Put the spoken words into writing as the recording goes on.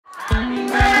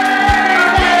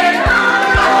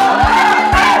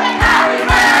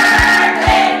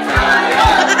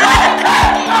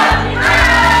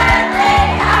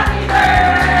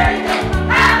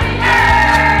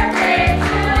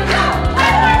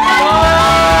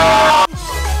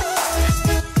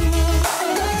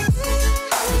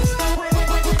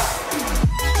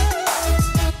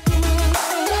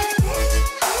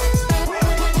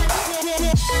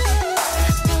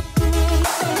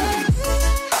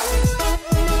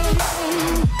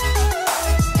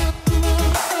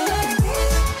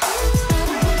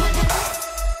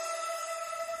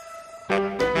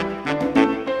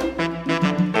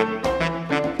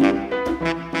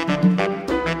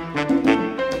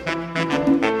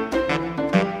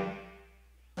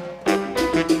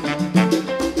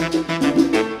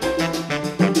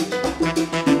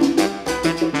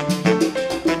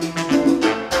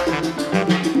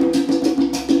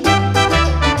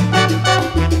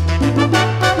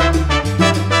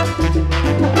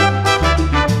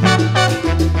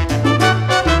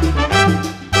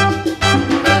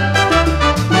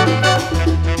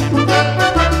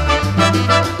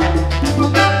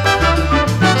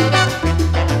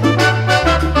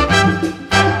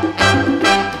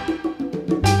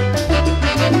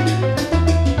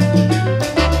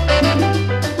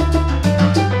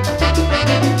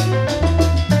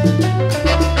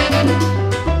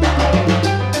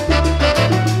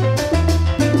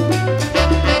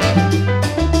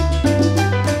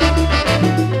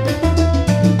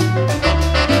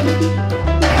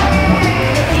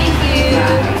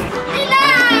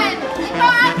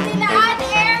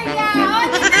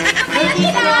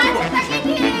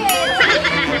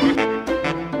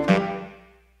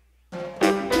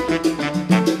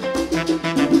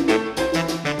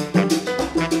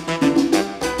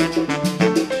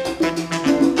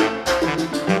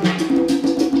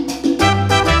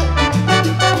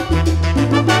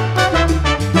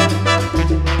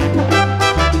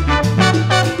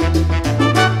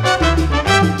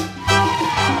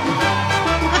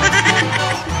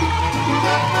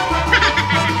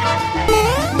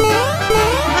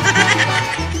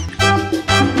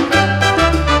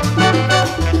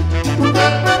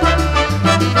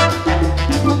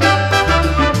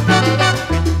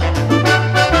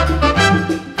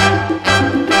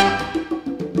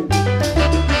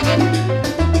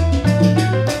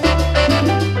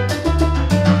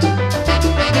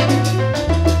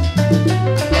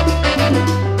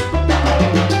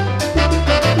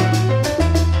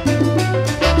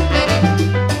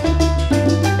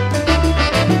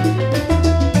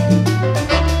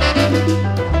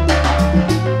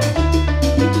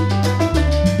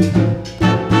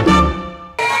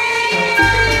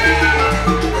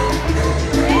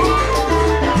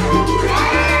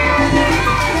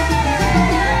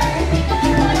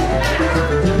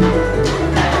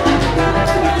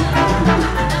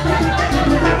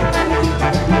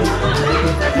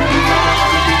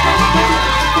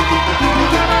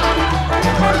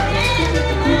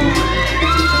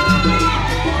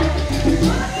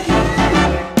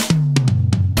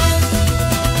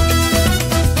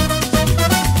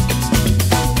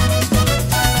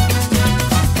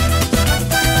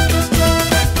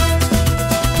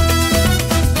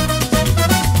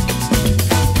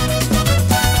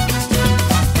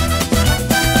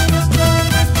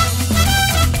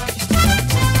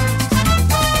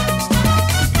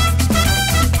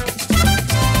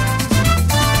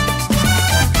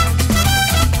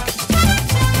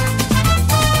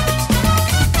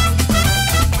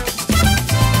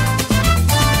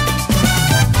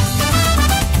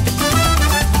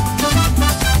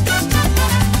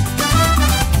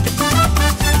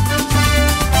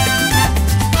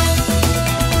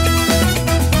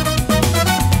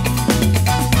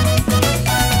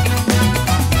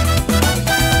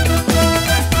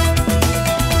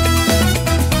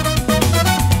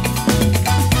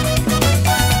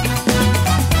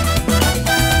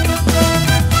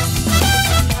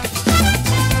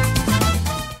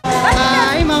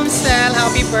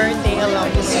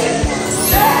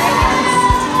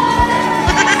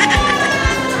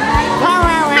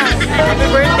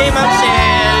birthday, Ma'am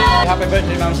Sel! Happy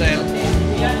birthday, Ma'am Sel!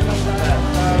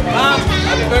 Ma'am,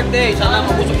 happy birthday! Sana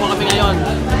mabusog mo kami ngayon.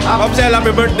 Ma'am Sel, happy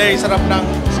birthday! Sarap ng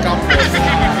scam.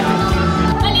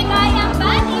 Maligayang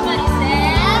bati,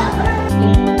 Maricel!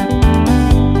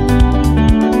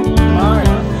 Mar,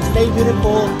 stay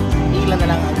beautiful. Ilan na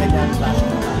lang ang ganyan klase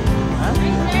mo. Ha?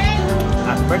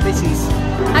 Happy birthday, sis.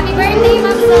 Happy birthday,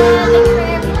 Ma'am Sel!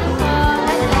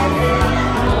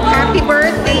 Happy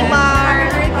birthday, Mar!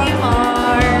 Happy birthday,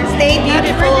 Mar! Stay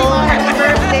beautiful! Happy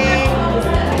birthday!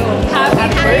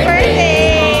 Happy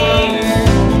birthday!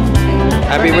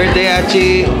 Happy birthday,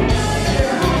 Achi!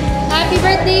 Happy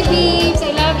birthday, babes!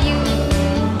 I love you!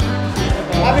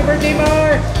 Happy birthday,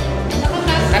 Mar!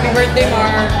 Happy birthday,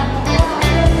 Mar!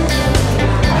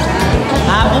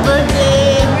 Happy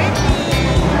birthday!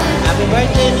 Happy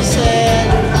birthday, Michelle!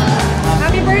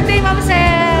 Happy birthday, Ma'am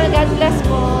Sel! God bless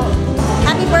po!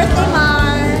 Happy birthday,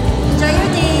 Mar! Enjoy your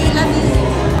day! Love you!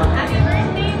 Happy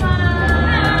birthday,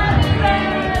 Mom!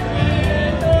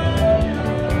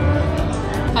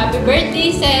 Happy birthday,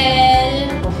 Sel!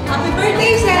 Happy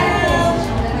birthday, Sel!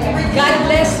 God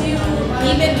bless you!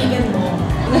 Even mo!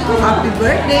 Happy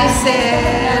birthday,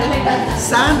 Sel!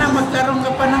 Sana magkaroon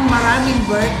ka pa ng maraming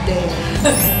birthday.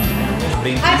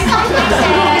 Happy birthday,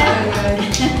 Sel!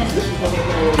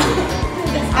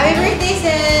 Happy birthday,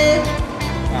 Sel!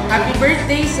 Happy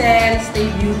birthday, Sel!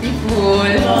 Stay beautiful!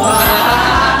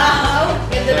 Wow!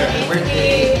 Ganda na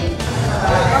birthday!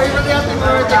 Happy birthday, happy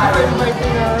birthday! Happy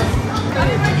birthday,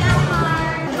 Happy birthday,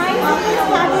 Amar!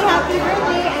 Happy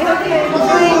birthday! I hope you're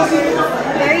doing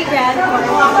very grand.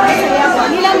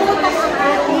 Nilang po pa sa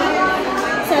ating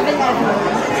 7-Eleven.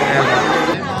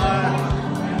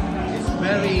 It's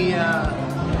very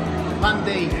fun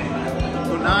day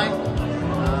tonight.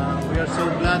 We are so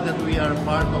glad that we are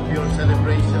part of your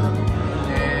celebration,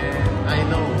 and I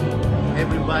know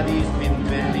everybody's been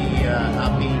very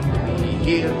happy to be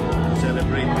here to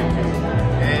celebrate with you,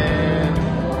 and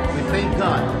we thank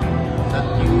God that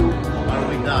you are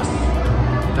with us,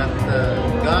 that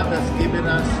God has given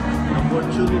us an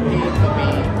opportunity to be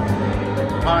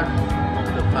part of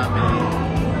the family.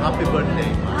 Happy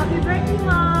birthday. Happy birthday,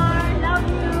 Mar! Love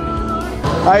you!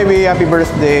 Hi, B. Happy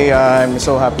birthday. I'm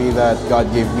so happy that God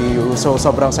gave me you. So,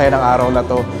 sobrang saya ng araw na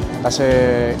to. Kasi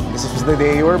this is the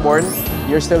day you were born.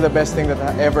 You're still the best thing that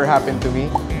ever happened to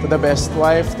me. To the best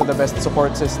wife, to the best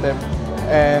support system,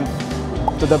 and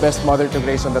to the best mother to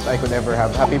Grayson that I could ever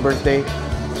have. Happy birthday.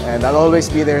 And I'll always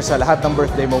be there sa lahat ng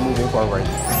birthday mo moving forward.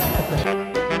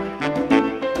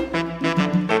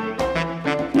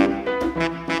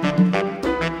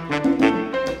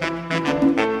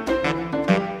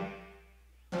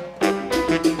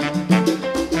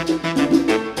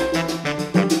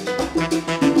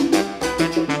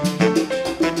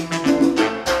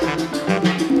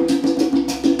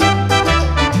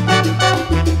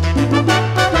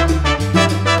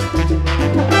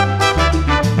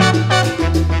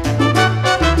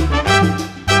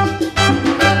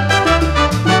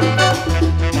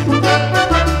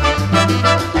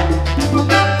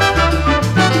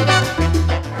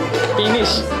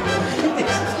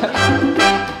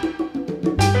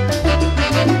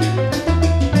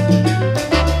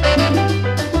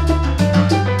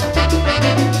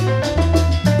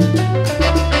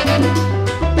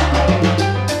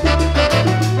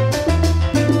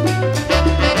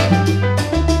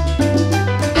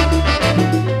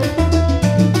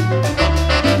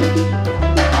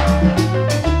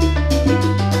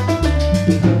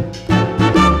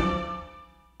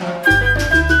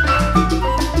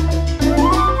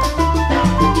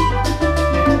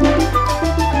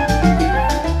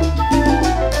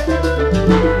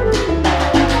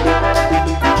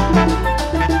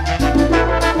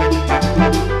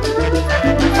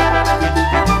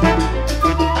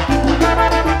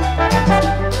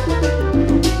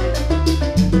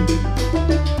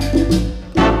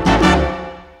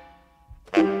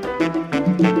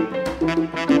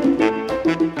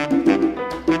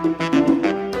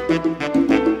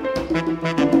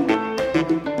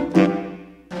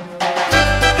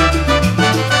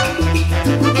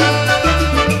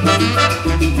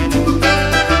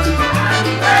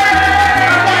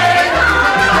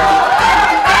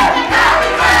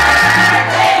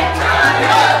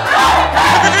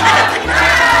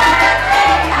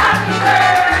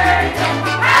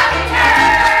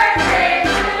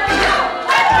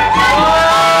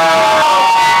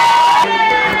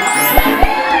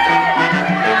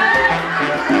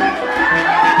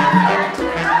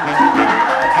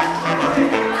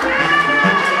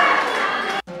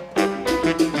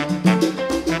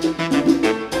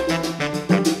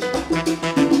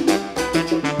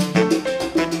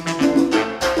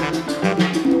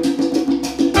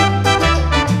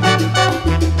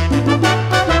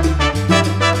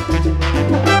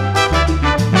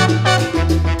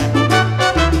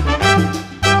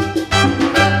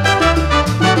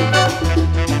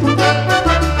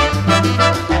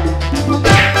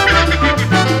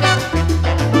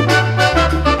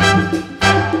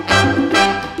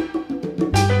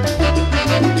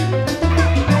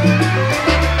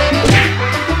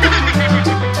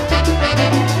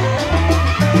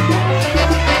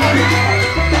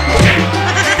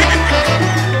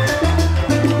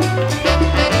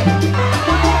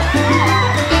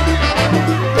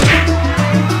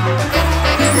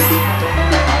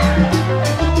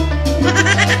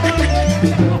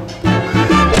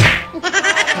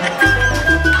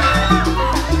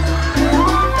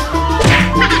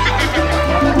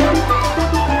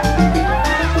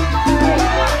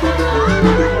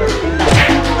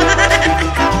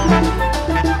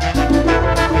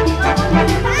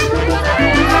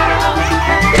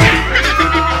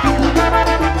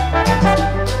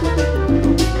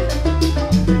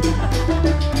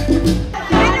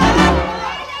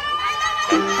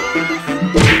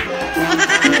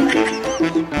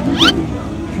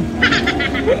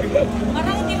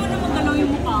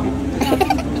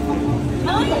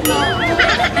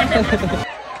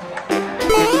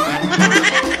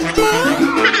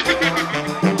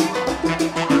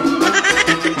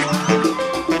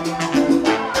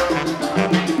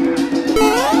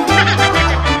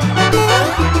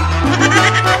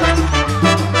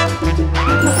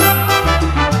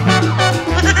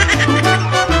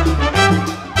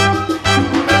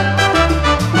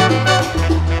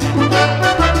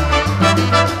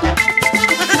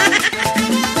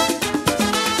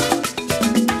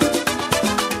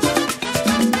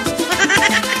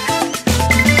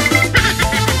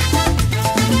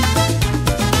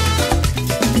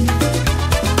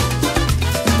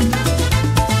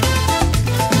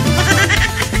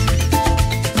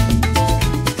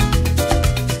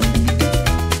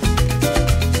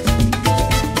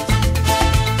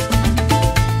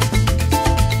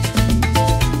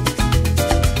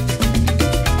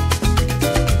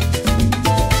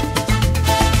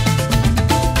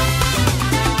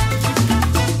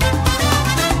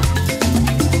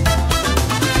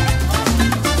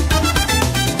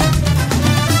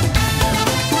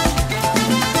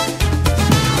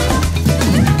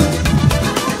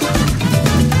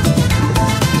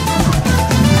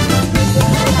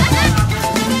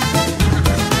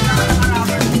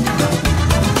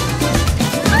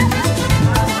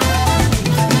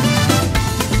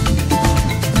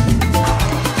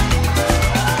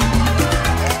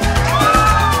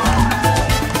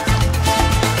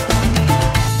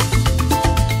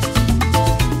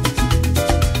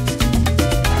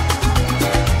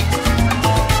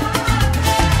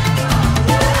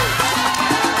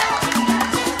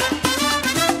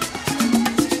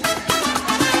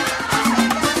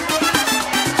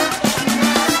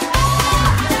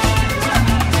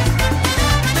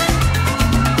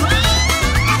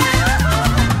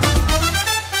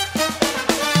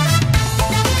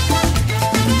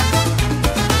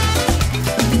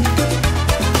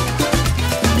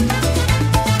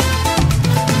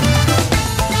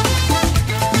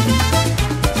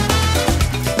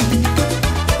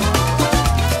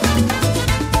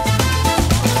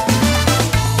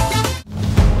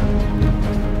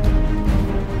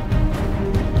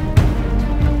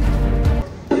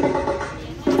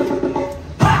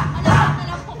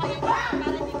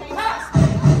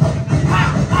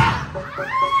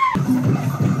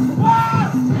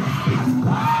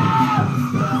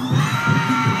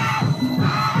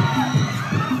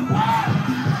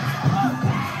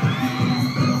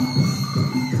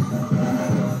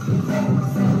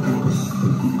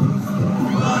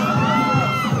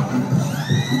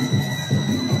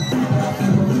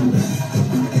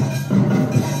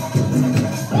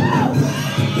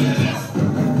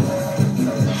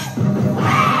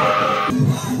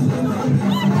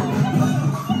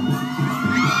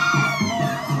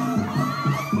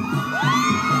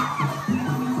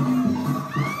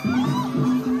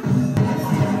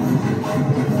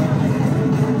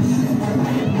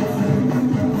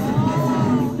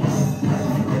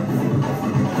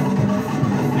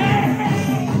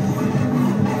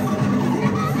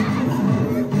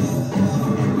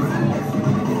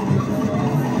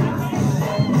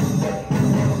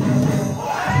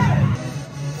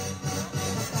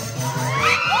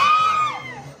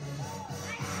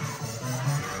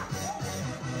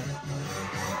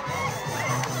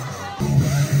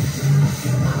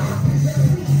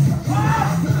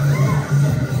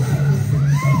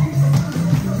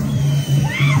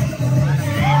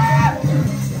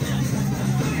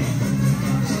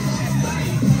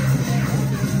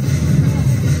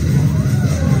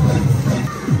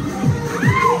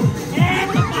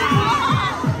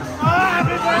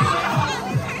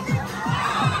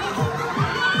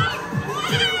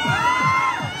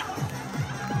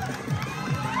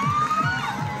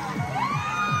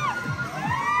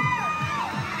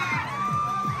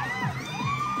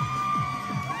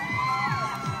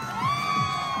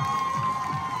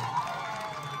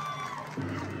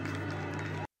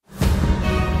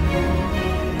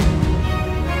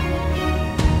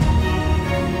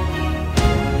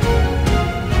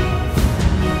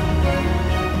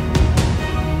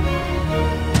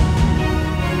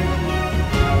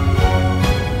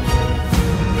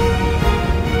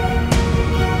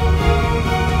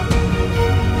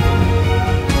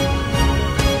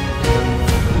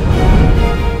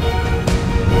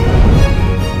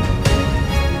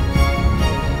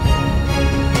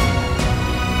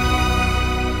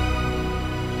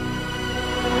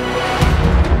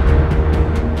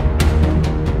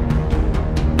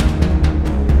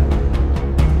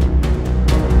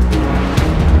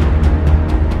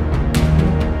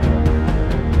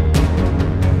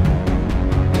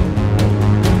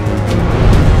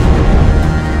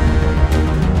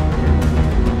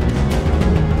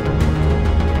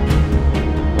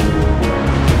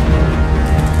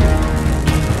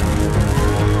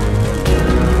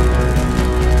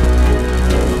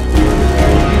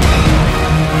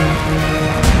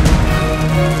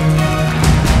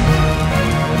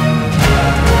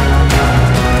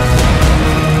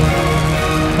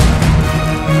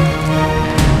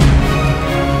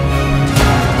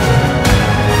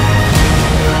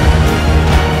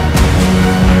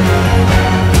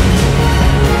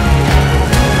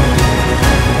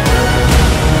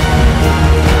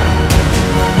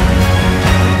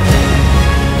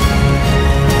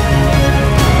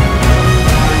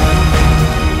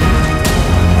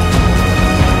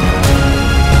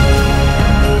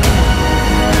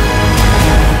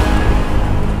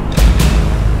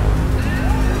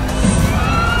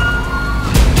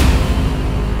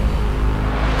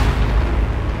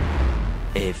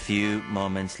 few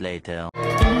moments later.